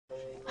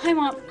Hi,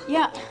 Mom.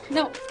 Yeah,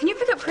 no, can you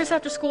pick up Chris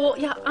after school?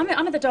 Yeah, I'm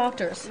at the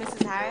doctor's.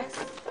 Mrs. Harris?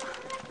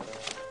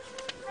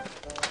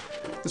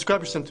 Describe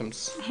your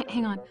symptoms.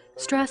 Hang on.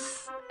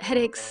 Stress,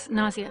 headaches,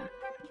 nausea.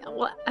 Yeah,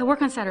 well, I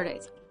work on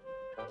Saturdays.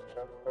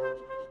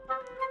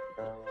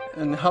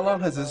 And how long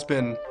has this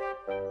been?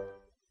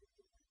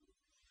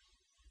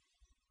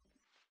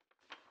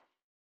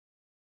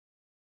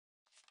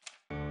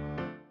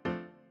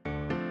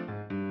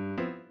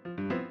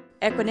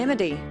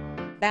 Equanimity.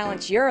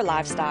 Balance your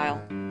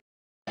lifestyle.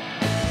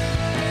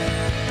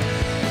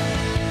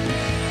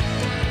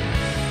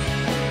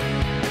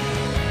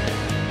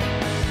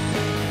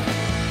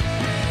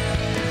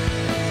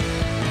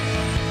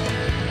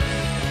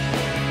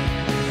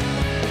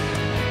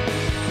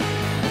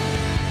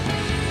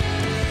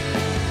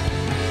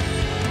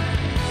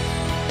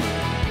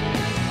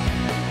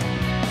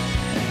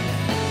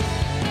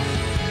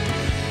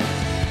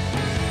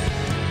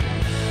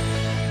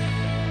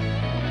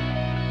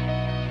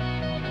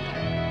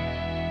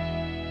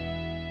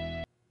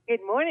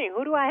 Good morning.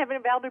 Who do I have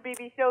in Valder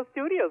Beebe Show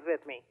studios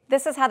with me?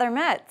 This is Heather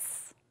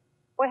Metz.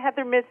 Well,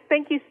 Heather Miss,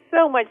 thank you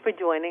so much for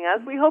joining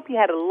us. We hope you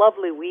had a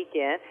lovely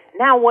weekend.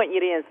 Now I want you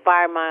to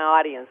inspire my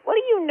audience. What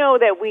do you know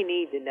that we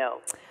need to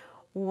know?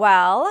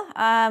 Well,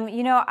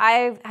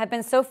 I have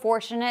been so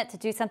fortunate to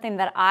do something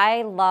that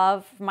I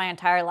love my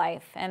entire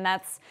life, and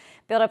that's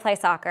be able to play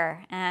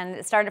soccer. And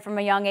it started from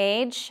a young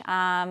age,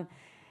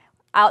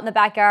 out in the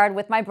backyard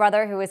with my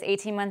brother, who was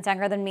 18 months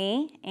younger than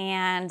me.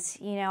 And,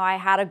 I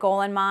had a goal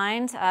in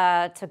mind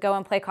to go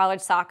and play college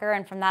soccer.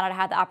 And from that, I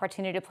had the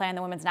opportunity to play on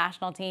the women's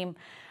national team.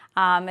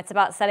 It's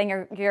about setting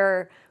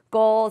your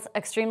goals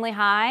extremely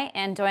high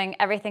and doing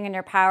everything in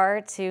your power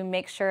to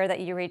make sure that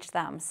you reach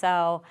them.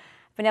 So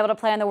I've been able to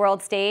play on the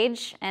world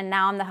stage, and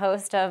now I'm the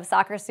host of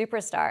Soccer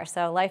Superstar.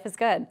 So life is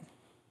good.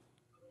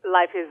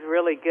 Life is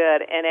really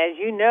good. And as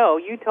you know,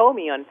 you told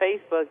me on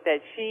Facebook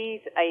that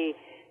she's a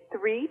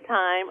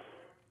 3-time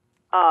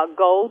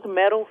gold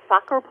medal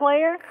soccer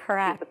player.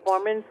 Correct. She's the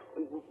former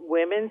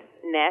women's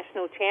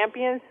national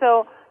champion.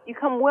 So you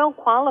come well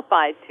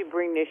qualified to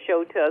bring this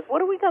show to us.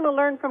 What are we going to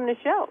learn from the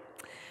show?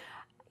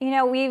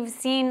 We've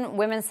seen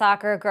women's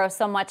soccer grow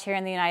so much here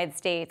in the United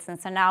States, and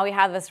so now we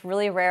have this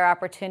really rare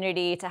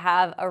opportunity to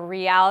have a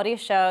reality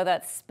show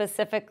that's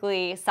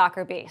specifically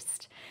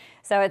soccer-based.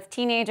 So it's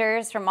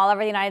teenagers from all over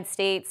the United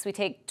States. We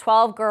take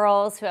 12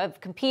 girls who have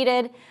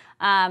competed,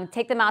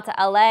 take them out to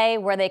LA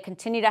where they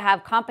continue to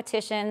have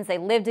competitions. They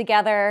live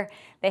together.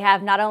 They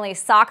have not only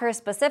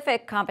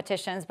soccer-specific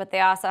competitions, but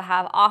they also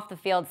have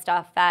off-the-field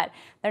stuff that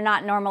they're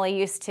not normally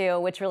used to,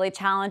 which really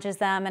challenges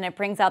them and it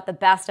brings out the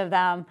best of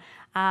them.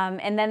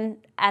 And then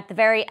at the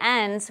very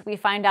end, we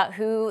find out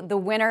who the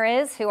winner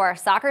is, who our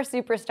soccer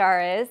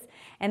superstar is,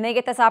 and they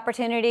get this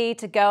opportunity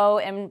to go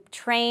and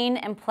train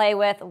and play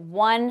with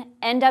one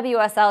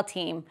NWSL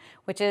team,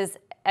 which is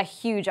a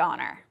huge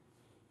honor.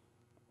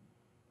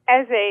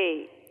 As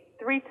a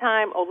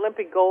 3-time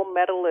Olympic gold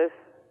medalist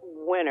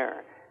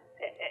winner,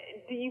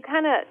 do you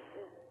kind of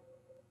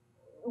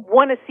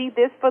want to see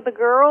this for the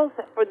girls,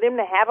 for them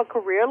to have a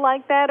career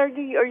like that, or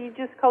are you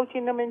just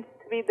coaching them to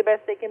be the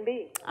best they can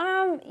be?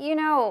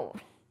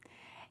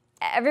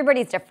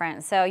 Everybody's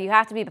different, so you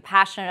have to be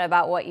passionate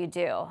about what you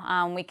do.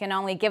 We can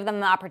only give them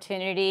the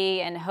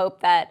opportunity and hope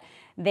that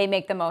they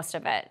make the most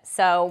of it.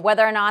 So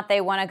whether or not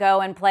they want to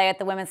go and play at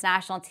the women's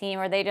national team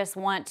or they just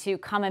want to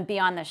come and be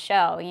on the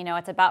show,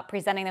 it's about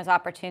presenting those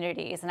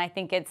opportunities. And I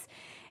think it's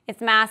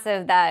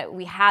massive that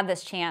we have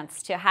this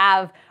chance to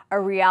have a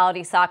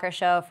reality soccer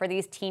show for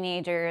these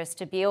teenagers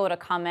to be able to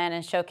come in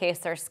and showcase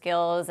their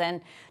skills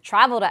and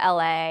travel to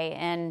LA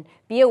and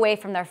be away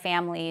from their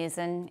families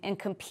and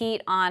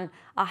compete on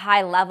a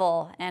high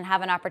level and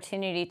have an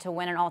opportunity to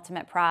win an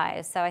ultimate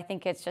prize. So I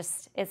think it's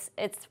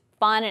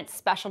fun, it's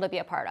special to be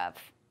a part of.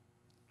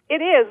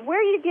 It is. Where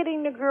are you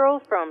getting the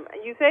girls from?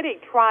 You said they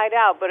tried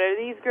out, but are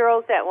these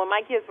girls that when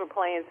my kids were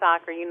playing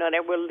soccer,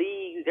 there were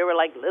leagues, there were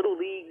like little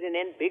leagues and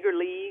then bigger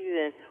leagues,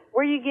 and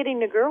where are you getting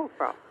the girls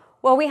from?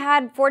 Well, we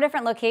had 4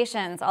 different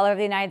locations all over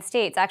the United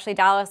States. Actually,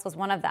 Dallas was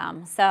one of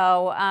them.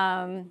 So,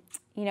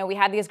 we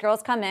had these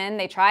girls come in,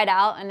 they tried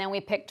out, and then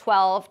we picked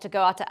 12 to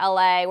go out to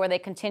LA where they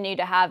continue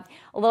to have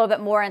a little bit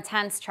more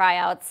intense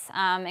tryouts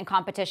and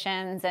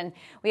competitions. And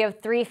we have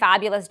 3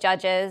 fabulous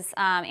judges,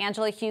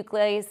 Angela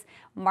Hugleys,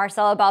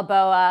 Marcela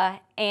Balboa,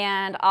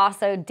 and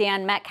also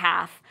Dan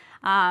Metcalf.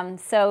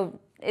 So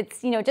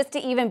it's, just to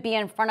even be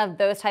in front of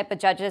those type of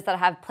judges that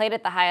have played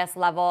at the highest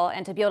level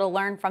and to be able to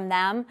learn from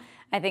them,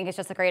 I think it's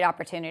just a great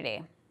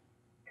opportunity.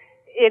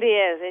 It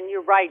is, and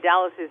you're right.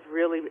 Dallas is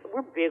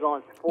we're big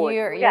on sports.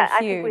 You're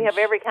I huge. think we have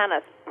every kind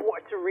of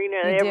sports arena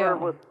that You ever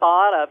do. was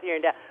thought of here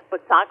in Dallas.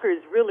 But soccer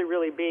is really,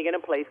 really big in a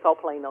place called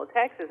Plano,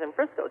 Texas, and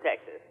Frisco,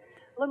 Texas.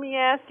 Let me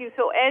ask you,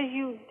 so as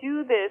you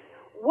do this,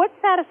 what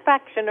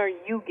satisfaction are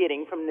you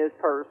getting from this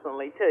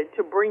personally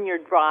to bring your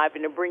drive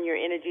and to bring your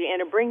energy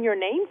and to bring your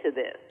name to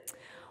this?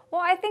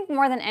 Well, I think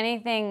more than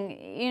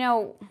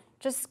anything,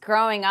 just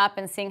growing up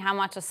and seeing how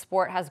much a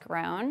sport has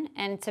grown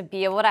and to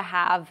be able to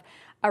have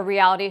a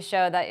reality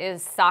show that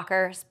is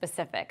soccer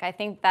specific. I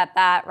think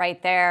that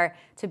right there,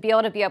 to be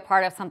able to be a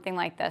part of something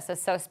like this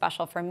is so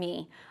special for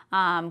me,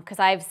 because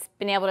I've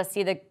been able to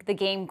see the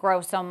game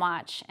grow so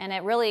much, and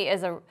it really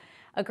is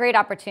a great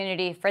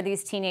opportunity for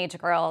these teenage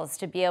girls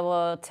to be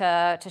able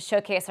to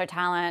showcase their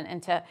talent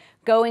and to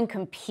go and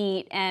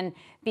compete and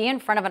be in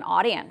front of an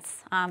audience,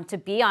 to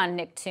be on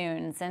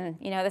Nicktoons. And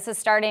this is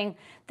starting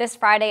this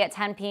Friday at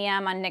 10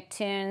 p.m. on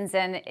Nicktoons,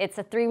 and it's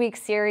a 3-week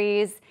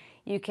series.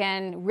 You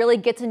can really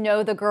get to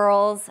know the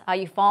girls.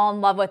 You fall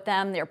in love with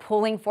them. They're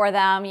pulling for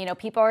them.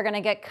 People are going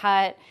to get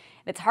cut.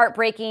 It's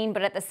heartbreaking,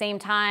 but at the same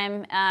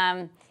time,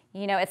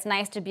 it's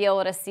nice to be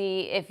able to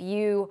see if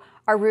you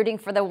are rooting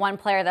for the one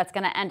player that's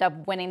going to end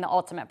up winning the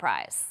ultimate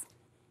prize.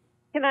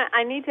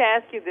 I need to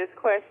ask you this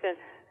question.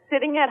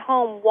 Sitting at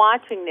home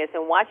watching this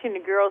and watching the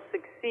girls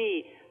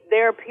succeed,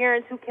 there are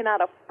parents who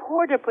cannot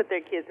afford to put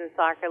their kids in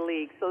soccer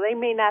leagues, so they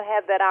may not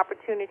have that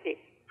opportunity.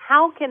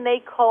 How can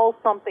they cull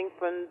something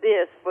from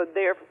this for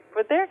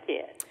their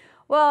kids?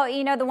 Well,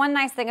 the one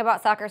nice thing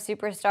about Soccer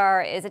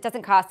Superstar is it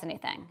doesn't cost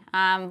anything.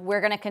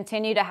 We're going to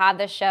continue to have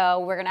this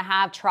show. We're going to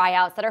have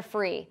tryouts that are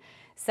free.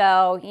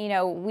 So,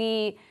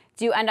 we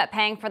do end up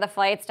paying for the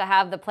flights to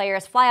have the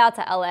players fly out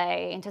to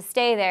LA and to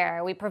stay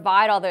there. We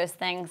provide all those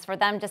things for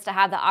them just to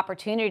have the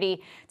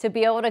opportunity to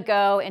be able to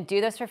go and do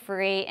this for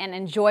free and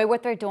enjoy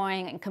what they're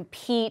doing and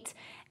compete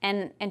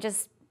and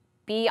just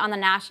be on the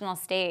national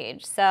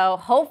stage. So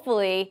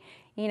hopefully,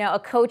 a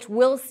coach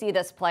will see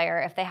this player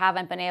if they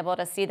haven't been able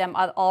to see them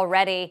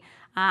already,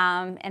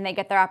 and they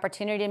get their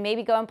opportunity to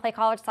maybe go and play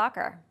college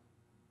soccer.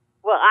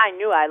 Well, I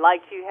knew I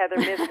liked you, Heather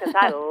Miss, because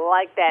I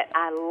like that.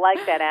 I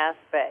like that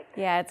aspect.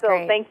 Yeah, it's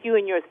great. So thank you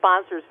and your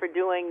sponsors for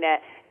doing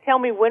that. Tell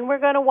me when we're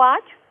going to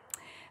watch.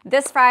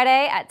 This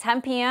Friday at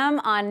 10 p.m.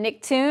 on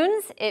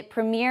Nicktoons. It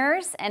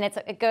premieres, and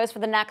it goes for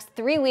the next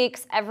 3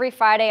 weeks, every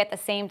Friday at the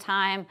same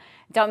time.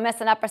 Don't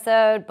miss an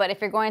episode, but if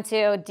you're going to,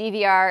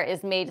 DVR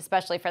is made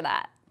especially for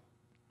that.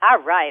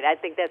 All right. I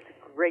think that's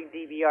great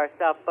DVR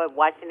stuff, but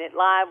watching it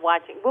live,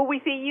 will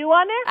we see you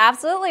on there?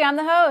 Absolutely. I'm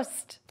the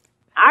host.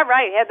 All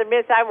right, Heather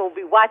Miss, I will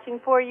be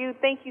watching for you.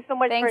 Thank you so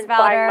much for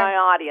inspiring my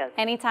audience.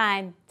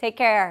 Anytime. Take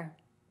care.